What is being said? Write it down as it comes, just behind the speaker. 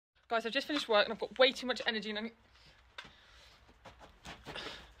Guys, I've just finished work and I've got way too much energy and I'm...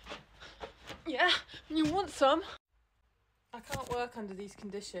 Yeah, you want some? I can't work under these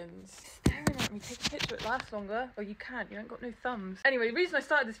conditions. Staring at me, take a picture, it lasts longer. Or you can't, you ain't got no thumbs. Anyway, the reason I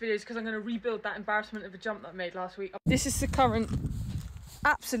started this video is because I'm going to rebuild that embarrassment of a jump that I made last week. This is the current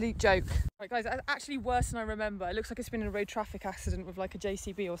absolute joke. Right guys, it's actually worse than I remember. It looks like it's been in a road traffic accident with like a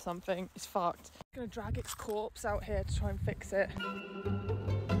JCB or something. It's fucked. I'm going to drag its corpse out here to try and fix it.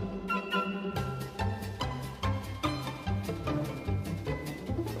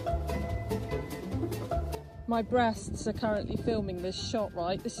 My breasts are currently filming this shot,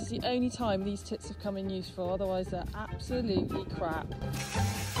 right? This is the only time these tits have come in useful, otherwise they're absolutely crap. Look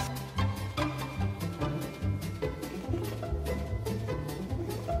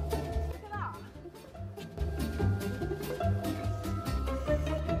at that.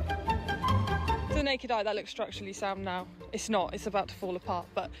 To the naked eye, that looks structurally sound now. It's not, it's about to fall apart,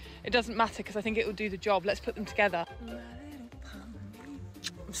 but it doesn't matter because I think it will do the job. Let's put them together. I'm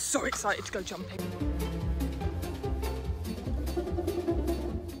so excited to go jumping.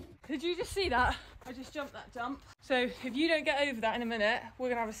 Did you just see that? I just jumped that jump. So if you don't get over that in a minute, we're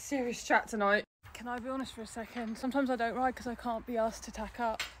gonna have a serious chat tonight. Can I be honest for a second? Sometimes I don't ride because I can't be asked to tack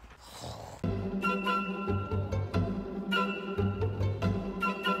up.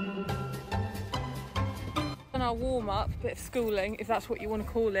 On our warm-up, bit of schooling, if that's what you want to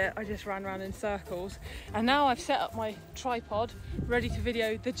call it, I just ran around in circles. And now I've set up my tripod, ready to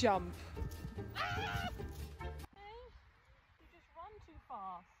video the jump. Hey, you just run too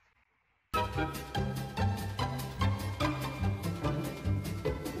fast.